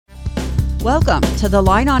Welcome to the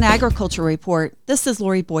Line on Agriculture Report. This is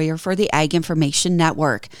Lori Boyer for the Ag Information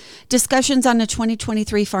Network. Discussions on the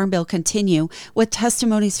 2023 Farm Bill continue with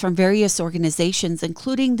testimonies from various organizations,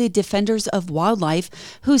 including the Defenders of Wildlife,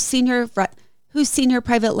 whose senior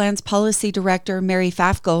private lands policy director, Mary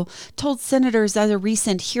Fafko, told senators at a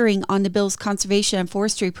recent hearing on the bill's conservation and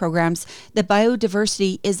forestry programs that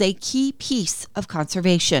biodiversity is a key piece of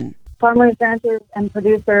conservation. Farmers, ranchers, and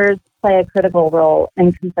producers play a critical role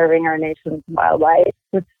in conserving our nation's wildlife.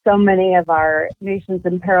 With so many of our nation's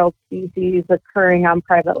imperiled species occurring on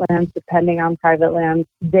private lands, depending on private lands,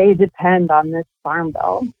 they depend on this Farm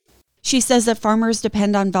Bill. She says that farmers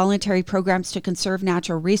depend on voluntary programs to conserve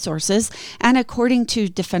natural resources, and according to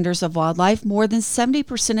Defenders of Wildlife, more than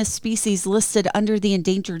 70% of species listed under the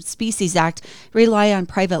Endangered Species Act rely on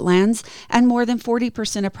private lands, and more than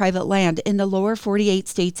 40% of private land in the lower 48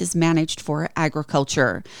 states is managed for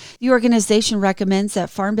agriculture. The organization recommends that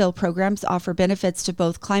Farm Bill programs offer benefits to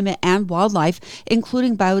both climate and wildlife,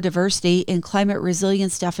 including biodiversity in climate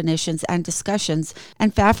resilience definitions and discussions,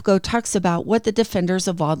 and Fafko talks about what the Defenders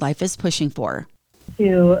of Wildlife is pushing for.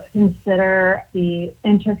 To consider the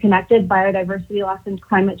interconnected biodiversity loss and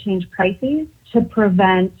climate change crises, to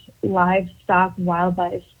prevent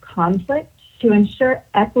livestock-wildlife conflict, to ensure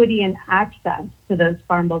equity and access to those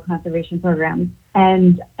Farm Bill conservation programs,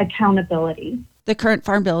 and accountability. The current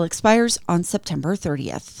Farm Bill expires on September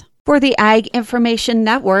 30th. For the Ag Information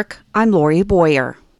Network, I'm Lori Boyer.